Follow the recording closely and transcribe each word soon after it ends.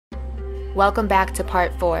Welcome back to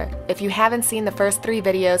part 4. If you haven't seen the first 3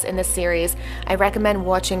 videos in this series, I recommend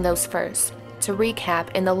watching those first. To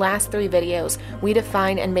recap, in the last 3 videos, we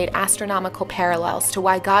defined and made astronomical parallels to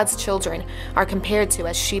why God's children are compared to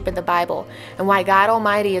as sheep in the Bible, and why God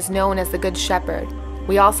Almighty is known as the Good Shepherd.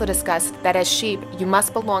 We also discussed that as sheep, you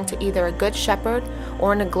must belong to either a good shepherd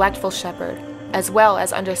or a neglectful shepherd, as well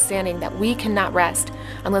as understanding that we cannot rest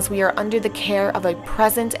unless we are under the care of a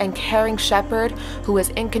present and caring shepherd who is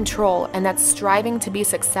in control, and that striving to be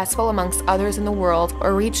successful amongst others in the world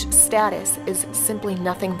or reach status is simply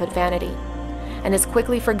nothing but vanity, and is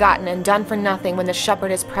quickly forgotten and done for nothing when the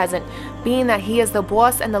shepherd is present, being that he is the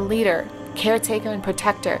boss and the leader, caretaker and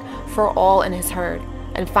protector for all in his herd.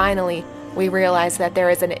 And finally, we realize that there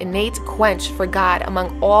is an innate quench for God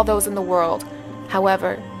among all those in the world.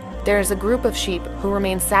 However, there is a group of sheep who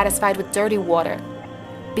remain satisfied with dirty water,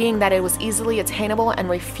 being that it was easily attainable and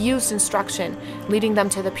refused instruction, leading them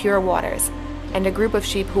to the pure waters, and a group of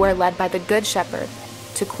sheep who are led by the Good Shepherd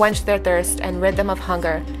to quench their thirst and rid them of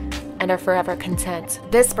hunger, and are forever content.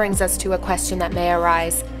 This brings us to a question that may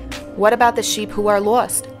arise. What about the sheep who are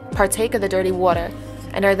lost, partake of the dirty water,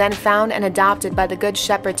 and are then found and adopted by the Good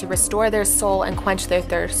Shepherd to restore their soul and quench their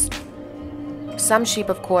thirst? Some sheep,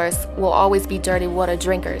 of course, will always be dirty water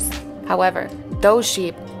drinkers. However, those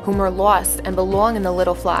sheep whom are lost and belong in the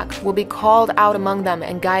little flock will be called out among them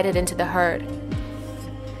and guided into the herd.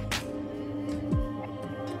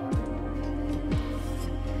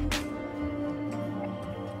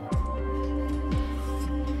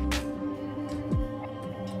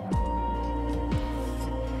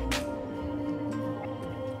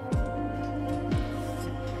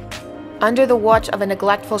 Under the watch of a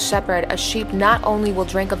neglectful shepherd, a sheep not only will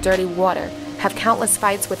drink of dirty water, have countless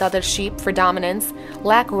fights with other sheep for dominance,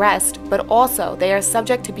 lack rest, but also they are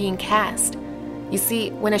subject to being cast. You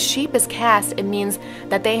see, when a sheep is cast, it means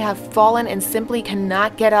that they have fallen and simply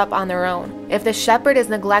cannot get up on their own. If the shepherd is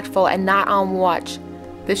neglectful and not on watch,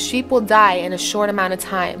 the sheep will die in a short amount of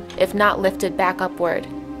time, if not lifted back upward.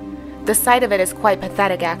 The sight of it is quite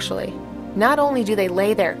pathetic, actually. Not only do they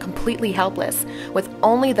lay there completely helpless, with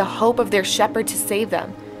only the hope of their shepherd to save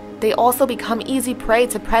them, they also become easy prey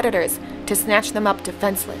to predators to snatch them up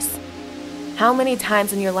defenseless. How many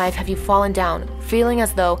times in your life have you fallen down, feeling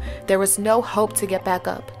as though there was no hope to get back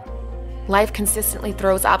up? Life consistently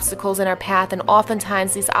throws obstacles in our path, and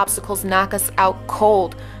oftentimes these obstacles knock us out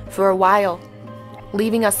cold for a while,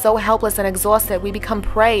 leaving us so helpless and exhausted we become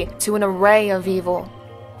prey to an array of evil.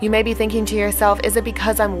 You may be thinking to yourself, is it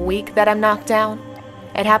because I'm weak that I'm knocked down?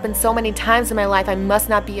 It happened so many times in my life, I must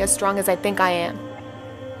not be as strong as I think I am.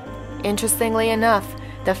 Interestingly enough,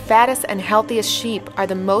 the fattest and healthiest sheep are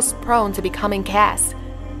the most prone to becoming cast.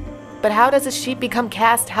 But how does a sheep become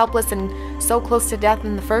cast, helpless, and so close to death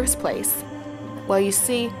in the first place? Well, you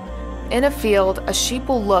see, in a field, a sheep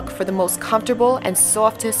will look for the most comfortable and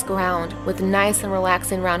softest ground with nice and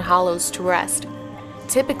relaxing round hollows to rest.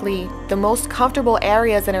 Typically, the most comfortable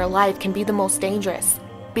areas in our life can be the most dangerous.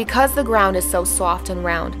 Because the ground is so soft and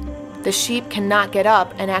round, the sheep cannot get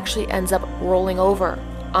up and actually ends up rolling over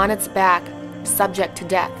on its back, subject to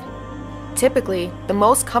death. Typically, the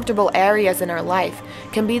most comfortable areas in our life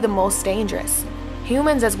can be the most dangerous.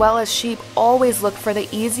 Humans as well as sheep always look for the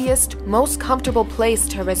easiest, most comfortable place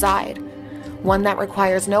to reside, one that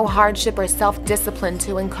requires no hardship or self-discipline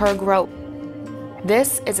to incur growth.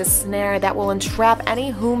 This is a snare that will entrap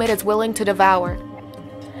any whom it is willing to devour.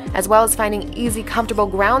 As well as finding easy, comfortable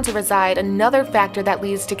ground to reside, another factor that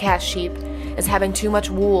leads to cast sheep is having too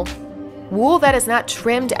much wool. Wool that is not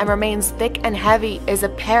trimmed and remains thick and heavy is a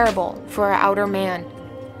parable for our outer man.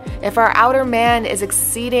 If our outer man is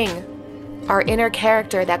exceeding our inner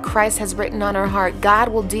character that Christ has written on our heart, God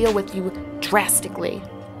will deal with you drastically.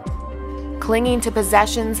 Clinging to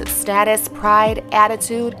possessions, status, pride,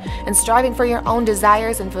 attitude, and striving for your own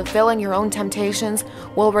desires and fulfilling your own temptations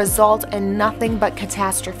will result in nothing but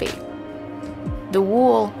catastrophe. The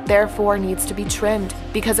wool, therefore, needs to be trimmed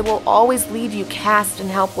because it will always leave you cast and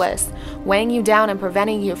helpless, weighing you down and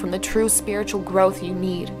preventing you from the true spiritual growth you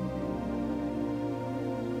need.